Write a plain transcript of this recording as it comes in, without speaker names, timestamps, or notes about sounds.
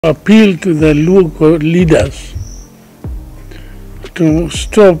appeal to the local leaders to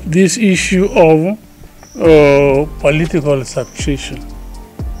stop this issue of political succession.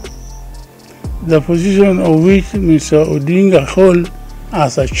 The position of which Mr. Odinga holds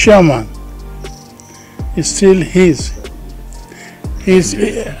as a chairman is still his. He's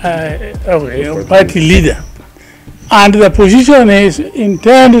a party leader. And the position is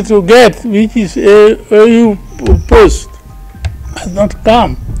intended to get, which is a EU post, has not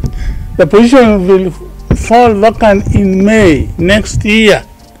come. The position will fall vacant in May next year.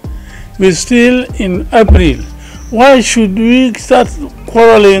 We're still in April. Why should we start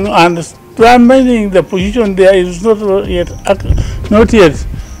quarreling and damaging the position there is not yet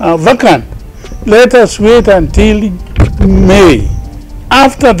vacant? Let us wait until May.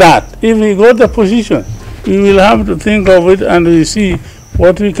 After that, if we got the position, we will have to think of it and we see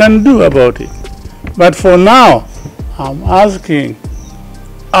what we can do about it. But for now, I'm asking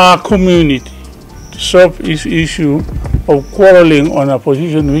our community to stop this issue of quarreling on a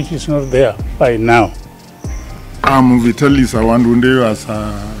position which is not there by now. I'm Vitalis Awandunde, as I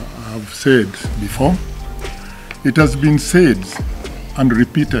have said before. It has been said and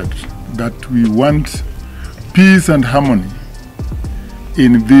repeated that we want peace and harmony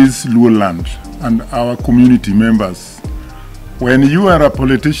in this Luo land and our community members. When you are a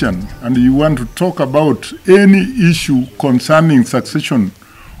politician and you want to talk about any issue concerning succession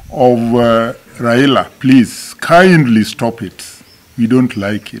of Raila, please kindly stop it. We don't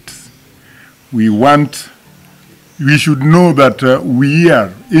like it. We should know that we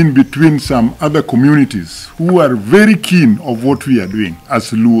are in between some other communities who are very keen of what we are doing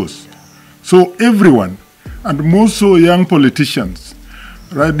as Luos. So everyone, and more so young politicians,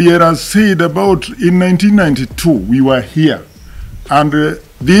 Radiera said about in 1992 we were here, and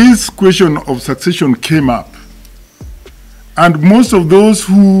this question of succession came up, and most of those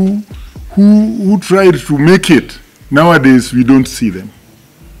who tried to make it, nowadays we don't see them.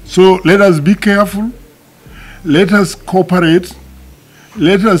 So let us be careful, let us cooperate,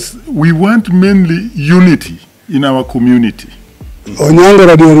 we want mainly unity in our community. Onyango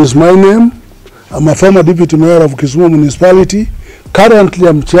Radiera is my name. I'm a former deputy mayor of Kisumu municipality. Currently,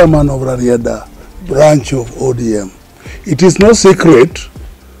 I'm chairman of Rarieda branch of ODM. It is no secret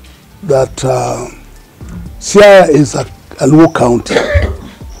that Siaya is a Luo county.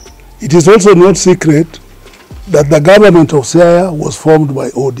 It is also not secret that the government of Siaya was formed by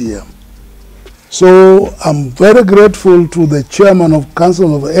ODM. So I'm very grateful to the chairman of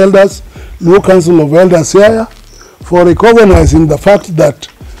Council of Elders, Luo Council of Elders Siaya, for recognizing the fact that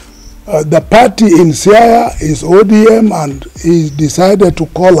the party in Siaya is ODM, and he decided to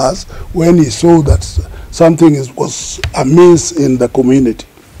call us when he saw that something was amiss in the community.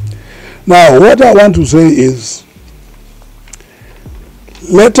 Now, what I want to say is,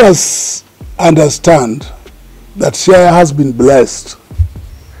 let us understand that Siaya has been blessed.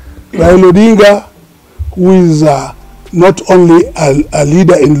 Raila Odinga, who is not only a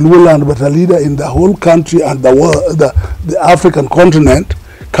leader in Luoland, but a leader in the whole country and the world, the African continent,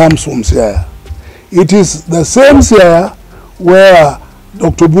 comes from Siaya. It is the same Siaya where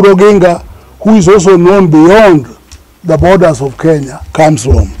Dr. Burogenga, who is also known beyond the borders of Kenya, comes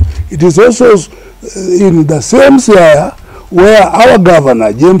from. It is also in the same Siaya where our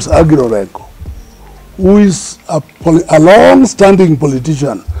governor, James Agirorenko, who is a long-standing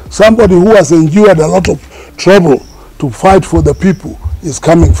politician, somebody who has endured a lot of trouble to fight for the people, is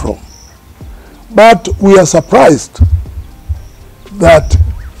coming from. But we are surprised that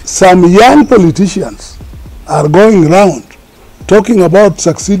some young politicians are going around talking about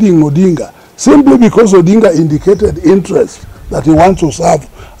succeeding Odinga simply because Odinga indicated interest that he wants to serve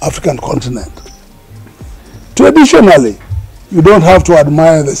African continent. Traditionally, you don't have to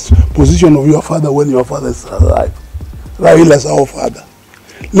admire the position of your father when your father is alive. Raila is our father.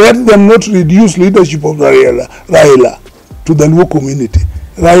 Let them not reduce leadership of Raila to the Luo community.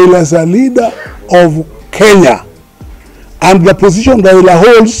 Raila is a leader of Kenya. And the position Raila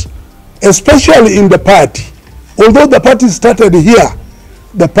holds, especially in the party, although the party started here,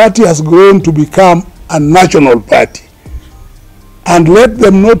 the party has grown to become a national party. And let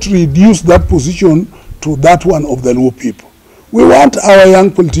them not reduce that position to that one of the Luo people. We want our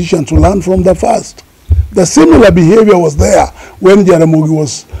young politicians to learn from the first. The similar behavior was there when Jaramogi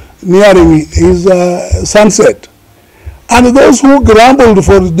was nearing his sunset. And those who grumbled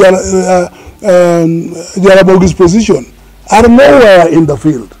for Jaramogi's position are nowhere in the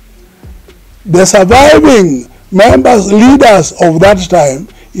field. The surviving members, leaders of that time,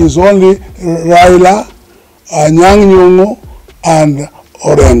 is only Raila, Anyang' Nyong'o, and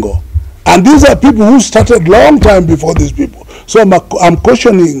Orengo. And these are people who started long time before these people. So I'm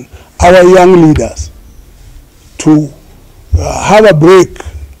cautioning our young leaders to have a break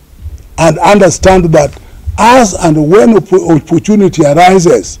and understand that as and when opportunity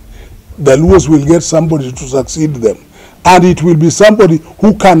arises, the Luos will get somebody to succeed them. And it will be somebody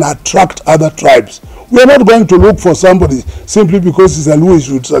who can attract other tribes. We are not going to look for somebody simply because he's a Luo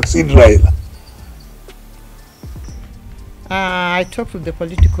should succeed Raila. I talked to the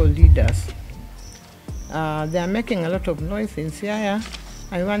political leaders. They are making a lot of noise in Siaya.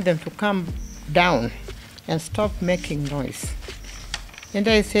 I want them to come down and stop making noise. And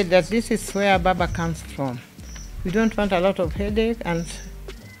I said that this is where Baba comes from. We don't want a lot of headache, and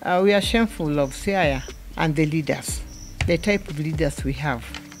we are shameful of Siaya and the leaders, the type of leaders we have.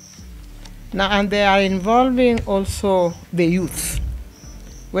 Now, and they are involving also the youth.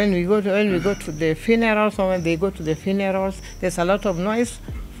 When we go to the funerals, or when they go to the funerals, there's a lot of noise.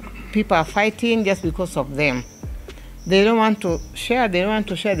 People are fighting just because of them. They don't want to share. They don't want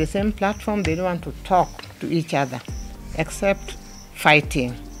to share the same platform. They don't want to talk to each other, except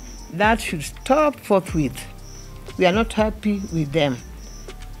fighting. That should stop forthwith. We are not happy with them,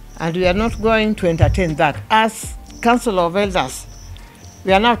 and we are not going to entertain that. As Council of Elders,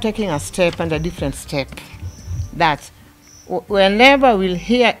 we are now taking a step and a different step, that whenever we'll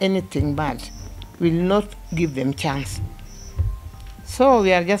hear anything bad, we'll not give them chance. So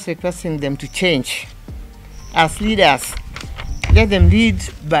we are just requesting them to change. As leaders, let them lead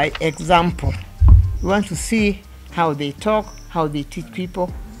by example. We want to see how they talk, how they teach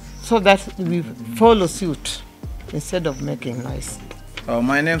people, so that we follow suit instead of making noise.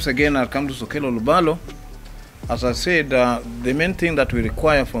 My name's again, I'll come to Sokelo Lubalo. As I said, the main thing that we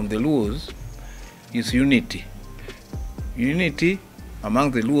require from the Luos is unity. Unity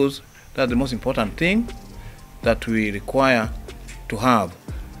among the Luos, that's the most important thing that we require to have.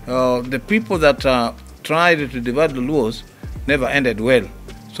 The people that tried to divide the Luos never ended well.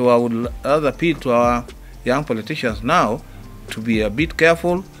 So I would rather appeal to our young politicians now to be a bit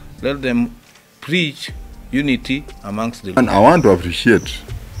careful, let them preach unity amongst the Luos. And I want to appreciate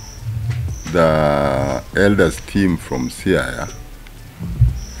the elders team from Siaya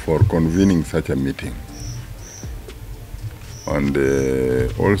for convening such a meeting, and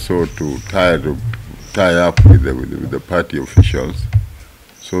also to tie up with the party officials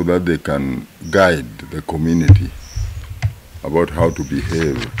so that they can guide the community about how to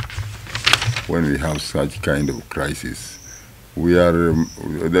behave when we have such kind of crisis.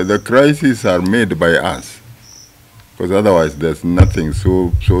 The crises are made by us, because otherwise there's nothing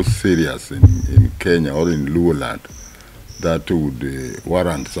so serious in Kenya or in Luo land that would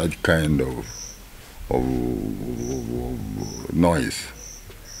warrant such kind of noise.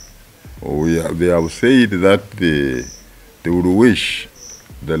 They have said that they would wish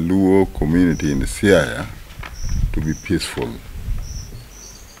the Luo community in Siaya to be peaceful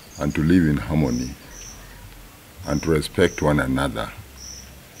and to live in harmony and to respect one another.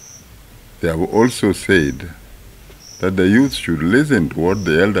 They have also said that the youth should listen to what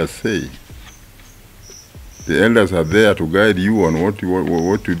the elders say. The elders are there to guide you on what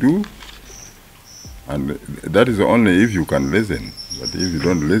to do, and that is only if you can listen. But if you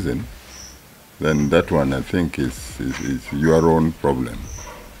don't listen, then that one, I think, is your own problem.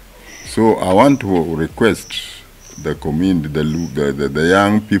 So I want to request the community, the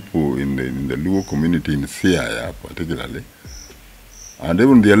young people in the Luo community in Siaya particularly, and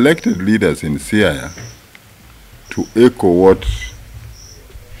even the elected leaders in Siaya, to echo what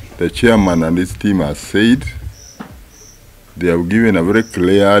the chairman and his team have said. They have given a very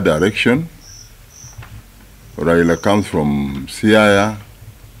clear direction. Raila comes from Siaya,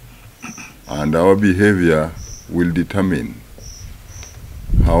 and our behavior will determine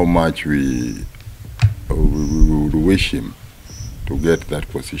how much we would wish him to get that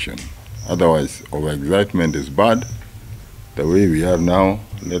position. Otherwise, overexcitement is bad. The way we are now,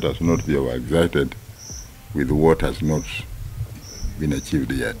 let us not be overexcited with what has not been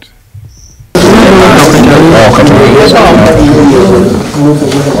achieved yet.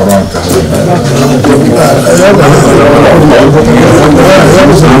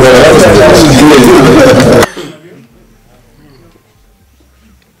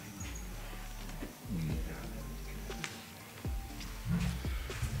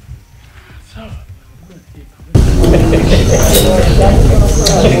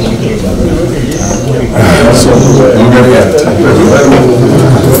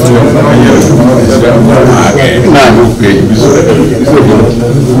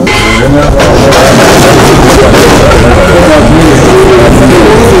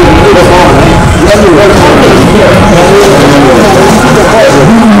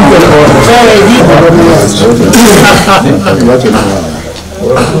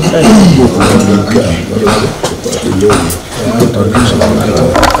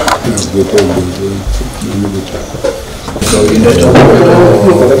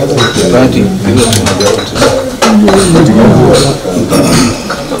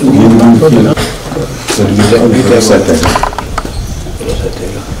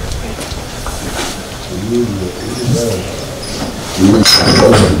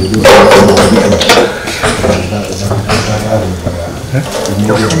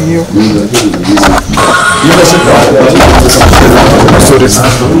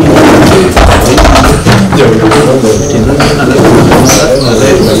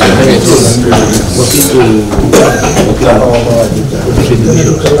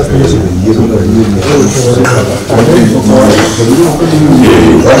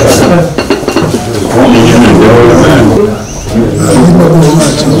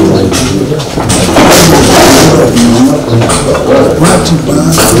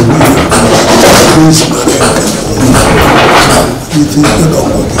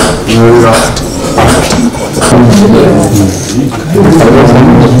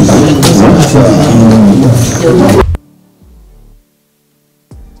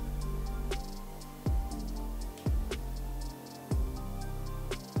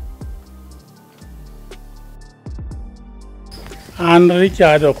 And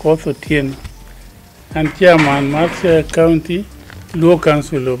Richard Okoth Otieno, and Chairman, Marshall County, Luo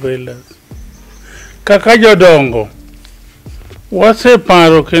Council of Elders. Kaka jodongo,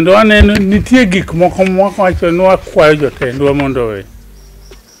 waseparo kendo aneno nitie gik moko mwacho ni wakwayo jotendwa mondo owe.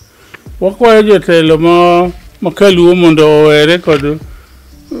 Wakwayo jotelo ma kaluo mondo owere kod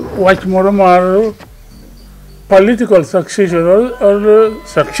wach moro mar political succession or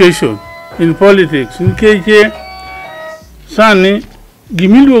succession in politics. Nikech sani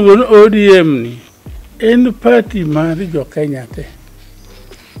gimiluongo ni ODM ni en party mar jo Kenya te.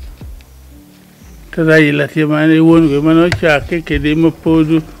 To Raila mane wuon go mane ochake kede ma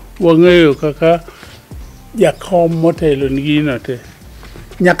pod wang'eyo kaka jakom motelo ni gino te.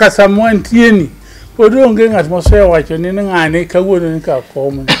 Nyaka samwa ntieni pod onge ng'at mosewacho ni ng'ane kawuono ni ka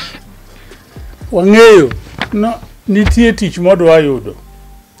kom. Wang'eyo no nitie tich modwa yudo.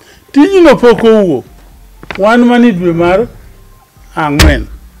 Tijno pok owuok. Wan mani dwe mar ang'wen.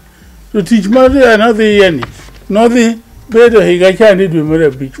 To tich mar anodhi yeni nodhi bedo higa chandi dwe mar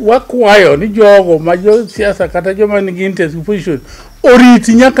abich. Wakwayo ni jogo ma jo siasa kata joma nigi interest position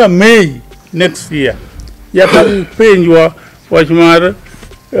oriti nyaka May next year. Yaka penjwa wach mar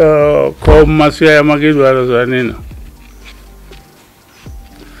kom Siaya magidwaro zanino.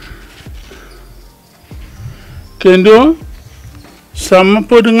 Kendo sama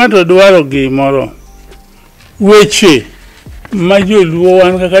pod ng'ato dwaro gimoro weche ma joluo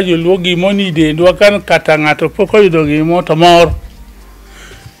wan kaka joluo gimo ni dendwa kan kata ng'ato pok oyudo gimo to mor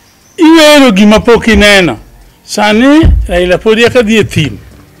iwero gima pok ineno. Sani Raila pod yaka dhi e thim,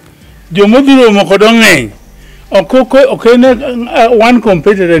 jomodhiro moko do ng'eny, ok en one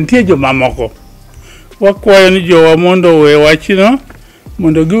competitor, nitie jomamoko. Wakwayo ni jowa mondo we wachno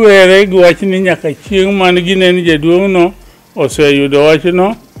mondo giwere gi wachni nyaka chieng' man gineni jaduong'no oseyudo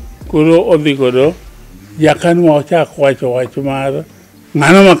wachno koro odhi godo jakanwa ochak wacho wach mar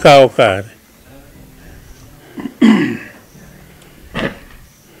ng'ano makawo kare.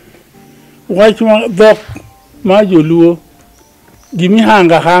 Wach ma dhok ma joluo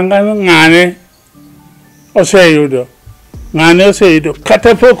gimihanga ng'ane oseyudo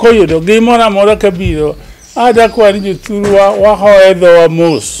kata pok oyudo gimoro amora kabiro adakwani jothurwa wahoye dhowa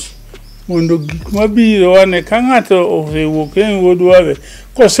mos mondo gik mabiro wane ka ng'ato osewuok e wuodware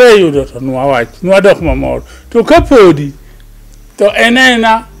koseyudo to nwawach nwadok mamor to kapodi to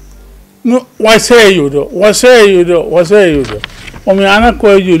enena waseyudo omiyo an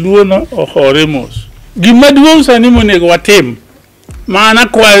akwayo joluo no ohore mos. Gima duong' sani monego watim ma an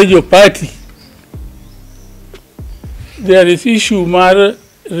akwayo jo party, there is issue mar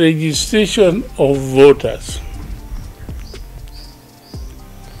registration of voters.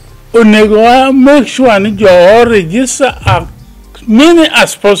 Onego wa make sure ni jo register as many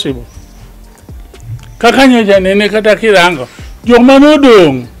as possible. Kaka nyoja nene kata kirango jok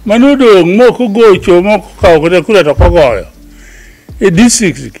manodong moko gocho moko kawo kura to kogoyo e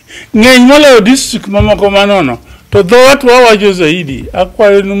district ng'eny moloyo district mamoko manono to dhowat wawacho zaidi.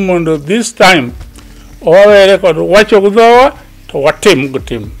 Akwayo ni mondo this time wawere kod wacho dhowa to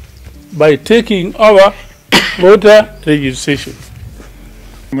watim by taking over voter registration.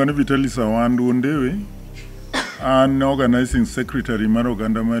 Ngani Vitalis Awandu Ndewe, an organizing secretary mar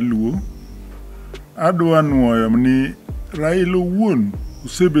oganda maluo. Adwa nuoyo ni Raila wuon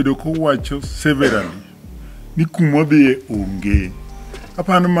osebedo kowacho severally ni kumodhie onge.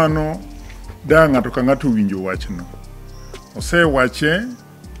 Apano mano da ng'ato ka ng'ato winjo wachno. Osewache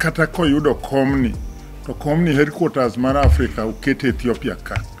kata koyudo komni, to komni headquarters mar Africa ukete Ethiopia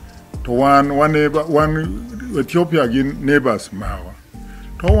ka. To wan Ethiopia gin neighbors mawa.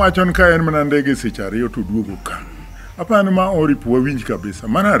 To wachon ka en mana ndege seche ariyo to duogo ka. Apano ma oripo wawinj kabisa.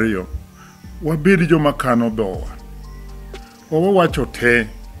 Mar ariyo, wabed joma kano dhowa. Wawacho te,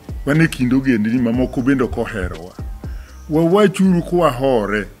 wane kindo gendni mamoko bende koherowa. Wawachuru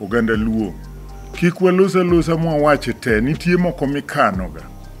kwahore oganda Luo. Kik walosa mwawache te, nitie moko mikanoga.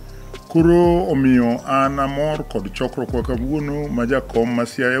 Koro omiyo an amor kod chokruok wa kawuono ma jakom ma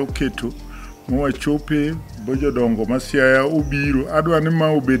Siaya oketo mwachope bojodongo ma Siaya obiro. Adwa ni ma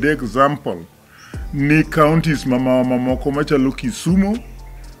obed example ni counties mamoko machalo Kisumu,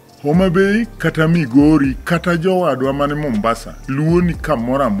 Homa Bay, kata Migori, kata jowadwa mane Mombasa, Luo ni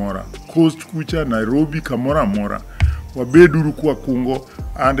kamora mora, Coast kucha, Nairobi kamora mora. Wabeduru kwa kungo,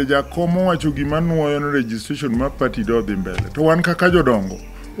 and jakomo wacho gima nuoyo registration ma party do dhi mbele. To wan kaka jodongo,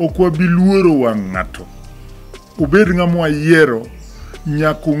 okwa biluoro wang' ng'ato. Obed ng'amwa yiero,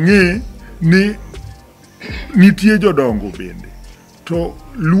 nyakung'e ni nitie jodongo bende. To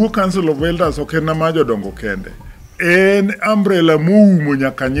Luo Council of Elders ok en ma jodongo kende. En umbrella moumo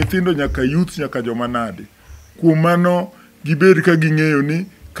nyaka nyithindo, nyaka youth, nyaka joma nade. Kuom mano gibed ka ging'eyo ni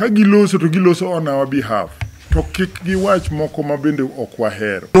ka giloso to giloso on our behalf. To kik giwach moko ma bende ok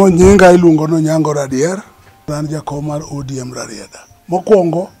wahero. No nyinga iluongo no Nyango Radier, an jakom mar ODM Rarieda.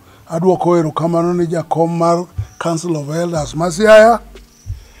 Mokwongo adwoko erokamano ni jakom mar Council of Elders ma Siaya.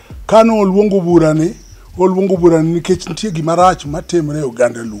 Kano oluongo burani nikech nitie gima rach matimre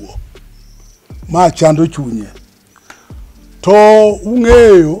oganda Luo ma chando chunye. To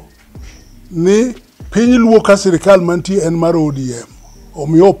ung'eyo ni piny Luo ka sirikal mantie en mar ODM,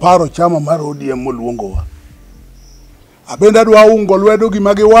 omiyo paro chama mar ODM moluongowa. Abende adwa ungo lwedo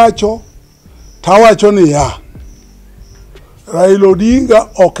gima giwacho, tawacho ni ya Raila Odinga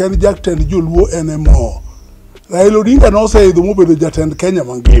ok en jatend joluo enemo. Raila Odinga noseidho mobedo jatend Kenya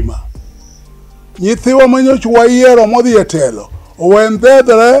mangima. Nyithiwa manyoch wayiero modhi e telo owen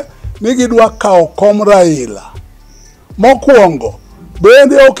dhedhre ni gidwa kawo kom Raila. Mokwongo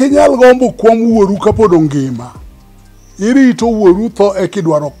bende ok inyal gombo kuom wuoru kapod ongima. Irito wuoru tho e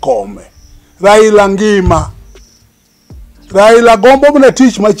kidwaro kome. Raila ngima. Raila gombo mna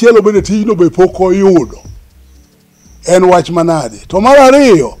tich machielo bende tijno be pok oyudo. En wach manade. To mar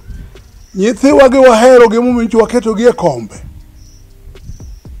ariyo, nyithiwa gi wahero gimomiyo waketo gi e kombe.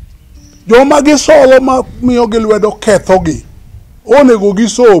 Joma gisolo ma miyo gi lwedo kethogi, onego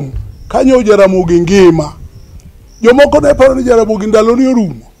gisom kanyo Jaramogi ngima. Jomoko ne paro ni Jaramogi ndalo ni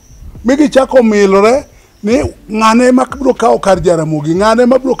orumo. Migi chako milore ni ng'ane ma biro kawo kar Jaramogi, ng'ane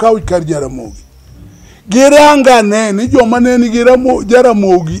ma biro kawo kar Jaramogi. Girangane ni joma ne nigi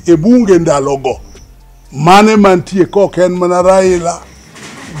Jaramogi e bunge ndalogo mane mantie kok en mana Raila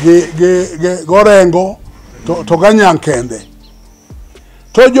Gorengo to Ganyang kende.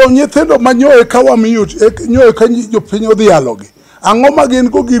 To jo nyithindo manyoe ka wamiyo nyoe ka jopiny odhialogi, ang'o ma gin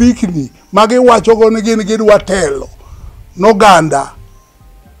go girikni ma giwacho go ni gin gidwa telo noganda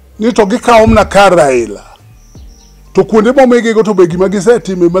ni to gikawo mna kar Raila. To kuonde momegigo to be gima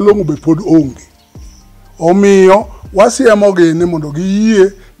gisetime malong'o be pod onge. Omiyo wasiemogi ni mondo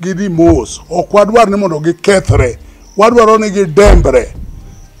giyie gidhi mos. Ok wadwar ni mondo gikethre, wadwaro ni gidembre.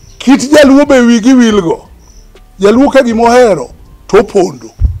 Kit jaluo be wigi wilgo. Jaluo ka gima ohero to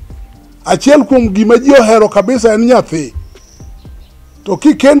pondo. Achiel kuom gima ji ohero kabisa en nyathi. To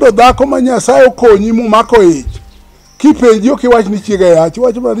kikendo dhako ma Nyasaye okonyi momako ich, kipenji ok iwach ni chiega yach,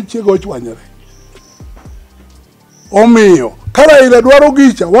 iwach mana ni chiega ochwanyore. Omiyo ka Raila dwaro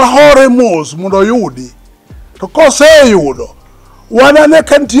gicha, wahore mos mondo oyudi. To koseyudo, wanane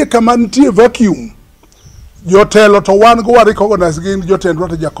ka nitie kama nitie vacuum. Jotelo to wan go warikogonas gin jotendwa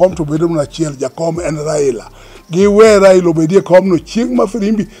to jakom to bedo mna achiel, jakom en Raila. Giwe Raila obedie komno chieng' ma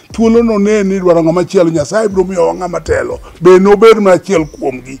firimbi thuolo no ne ni dwaro ng'ama chielo, Nyasaye biro miyo ng'ama telo be nobed mna achiel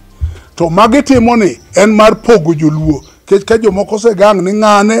kuomgi. To magitimo ni en mar pogo joluo. Kech ka jomoko segang ni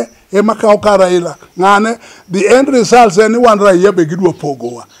ng'ane ema kawo kar Raila, ng'ane, the end results en ni wan raia be gidwa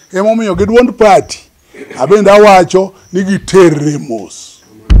pogowa. Emomiyo giduond party abende awacho ni giterre mos.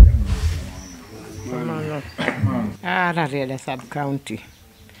 Rarieda sub-county.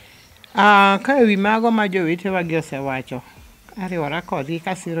 Ka ewi mago ma jowetewa gi osewacho, ariwora kodgi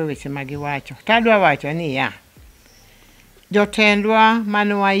kasiro weche ma giwacho. Tadwa wacho ni ya, jotendwa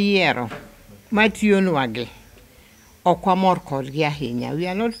mane wayiero matiyonwa gi, ok wamor kodgi ahinya. We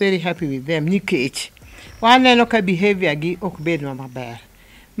are not very happy with them nikech waneno ka behavior gi ok bed maber.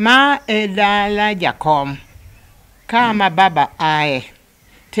 Ma e dala jakom kama baba ae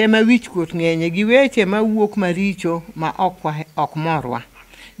tema wich kuot ng'enye gi weche mawuok maricho ma ok morwa.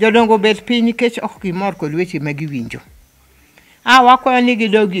 Jodongo bet piny nikech ok gimor kod weche ma giwinjo. Wakwayo ni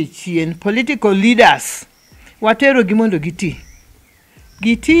gidogi chien. Political leaders watero gi mondo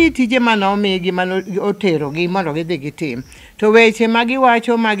giti tije manomigi oterogi mondo gidhi gitim. To weche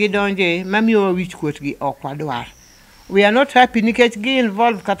magiwacho magidonje mamiyowa wich kuot gi ok wadwar. We are not happy nikech gi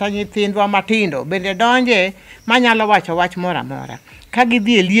involve kata nyithindwa matindo bende donje manyalo wacho wach moro amora. Ka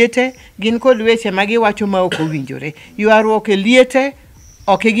gidhi e liete gin kod weche magiwacho ma ok owinjore. Ywaruok e liete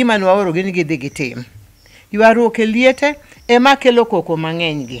ok e gima nwaorogi ni gidhi gitim. Ywaruok e liete ema kelo koko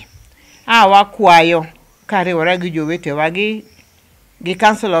mang'eny gi. Wakwayo kariwore gi jowetewa gi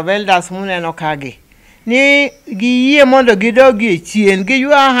Council of Elders muneno kagi ni giyie mondo gidogi e chien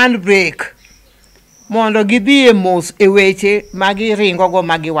giywa handbrake mondo gidhi e mos e weche magiringogo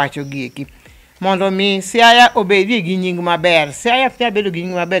magiwacho gieki mondo mi Siaya obedie gi nying maber. Siaya pia bedo gi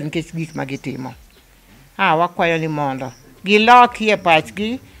nying maber nikech gik magitimo. Wakwayo ni mondo gilokie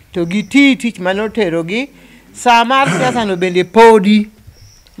pachgi to giti tich manoterogi. Saa mar siasa no bende podi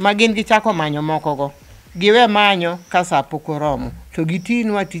magin gichako manyo mokogo. Giwe manyo ka saa pok oromo to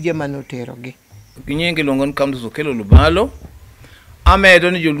gitinwa tije manoterogi. Kinyenge longon kamdu Sokelo Lubalo.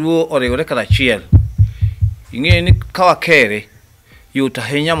 Amedo ni joluo oriwore karachiel. Ing'e ni kawakere yot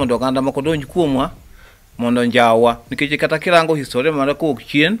ahinya mondo oganda moko donj kuomwa mondo njawa nikech kata kirango historia mara kowuok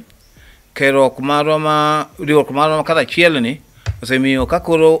chien riwruok marwa karachiel ni osemiyo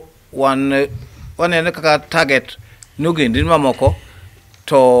kakoro wanene kaka target nogendini mamoko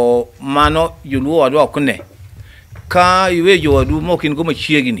to mano joluo wadwa ok ne. Ka iwe jowadu mok in go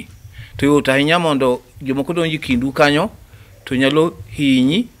machiegni to yot ahinya mondo jomoko donji kindu kanyo to nyalo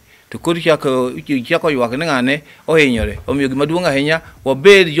hinyi to koro chako ywak ni ng'ane ohinyore. Omiyo gima duong' ahinya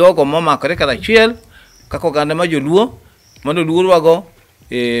wabed jogo momakore karachiel kaka oganda ma joluo mondo luorwago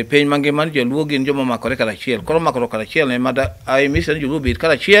piny mangima ni joluo gin joma makore karachiel. Koro makoro karachiel ema ayimisa ni joluo bed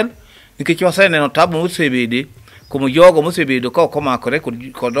karachiel nikech waseneno tabu mosebede kuom jogo mosebedo ka ok omakore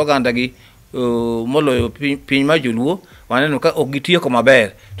kod oganda gi moloyo piny ma joluo. Waneno ka ok gitieko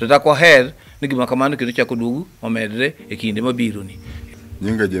maber to dak waher ni gima kamano kendo chako duogo omedre e kinde mabiro ni.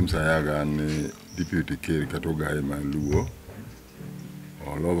 Nyinga James Ayaga ni Deputy Ker kata ogaye ma Luo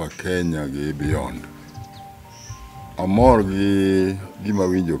all over Kenya gi beyond. Amor gi gima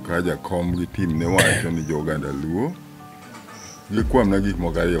winjo ka jakom gi tim ne wacho ni jo oganda Luo gikwamna gik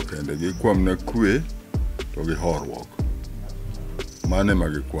moko ariyo kende, gikwamna kwe to gi horruok. Mane ma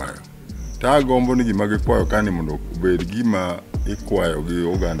gikwayo. Ta agombo ni gima gikwayo kani mondo obed gima ikwayo gi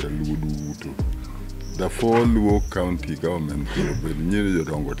oganda Luo duto. The four Luo County government obed nyiri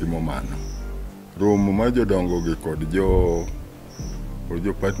jodongo timo mano. Romo ma jodongo gi kod jo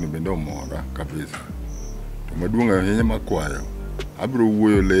partner bende omora kabisa. To maduong' ahinya makwayo abiro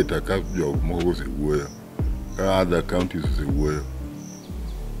wuoyo later ka jok moko osewuoyo ka other counties osewuoyo.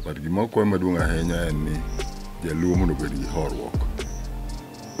 But gima kwayo maduong' ahinya en ni jaluo mondo obed gi horruok.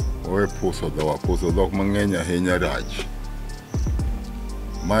 Owe puso dhok mang'eny ahinya rach.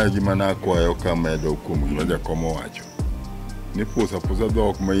 Mae gima nakwayo ka medo kuom gima jakom owacho. Ni pusa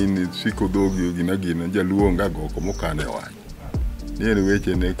dhok ma in siko dhogi gina jaluo nga goko mokane wach. Ni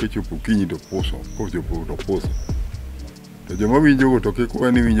weche ne kochopo kinyi to puso, kochopo to puso. To joma winjo go to kik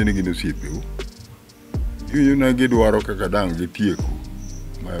wani winjo ni gin osiepeu. Iwinjo na gidwaro kaka dang' gitieku.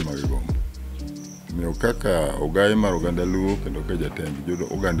 Mae magigombo. Miyo kaka ogaye mar oganda Luo kendo ka jatend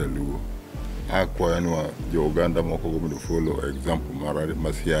oganda Luo akwayo ni jo oganda moko mondo follow example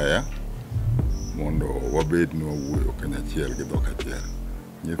mar Siaya mondo wabed ni wawuoyo kanyachiel gi dhok achiel.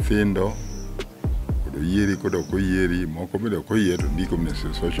 Nyithindo kod oyieri kod ok oyieri moko bende ok oyie to ndiko ne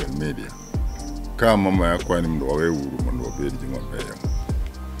social media. Kama ma akwayo ni mondo wawe uru mondo wabed joma beyo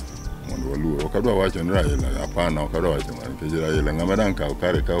mondo waluor. Ok adwa wacho ni Raila, hapana, ok adwa wacho nikech Raila ng'ama dang' kawo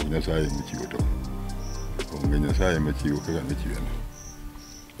kare ka ok Nyasaye mochiwo to onge Nyasaye machiwo kaka nochiweno.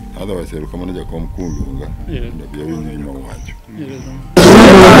 Otherwise, erokamano jakom kuom luonga mondo bi awinj gima owacho.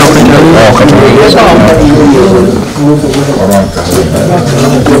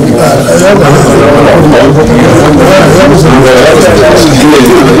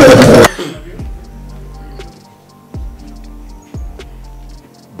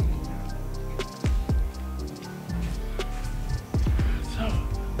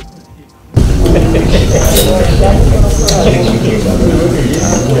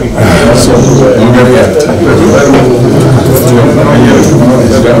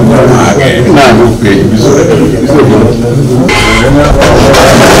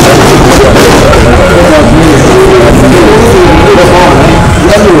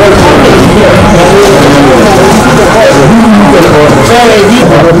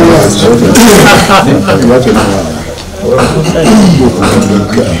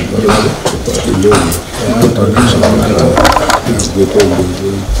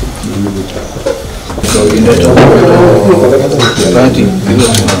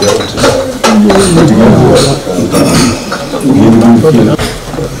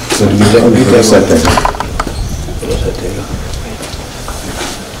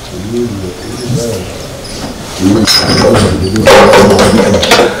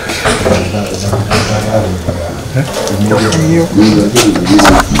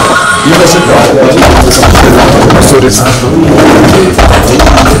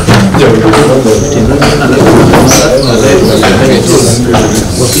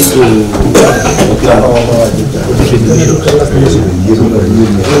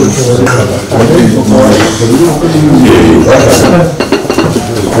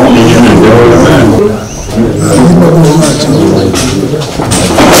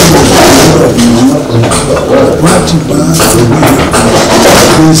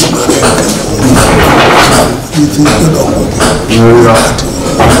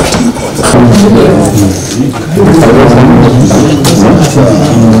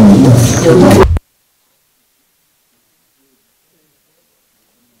 Thank you.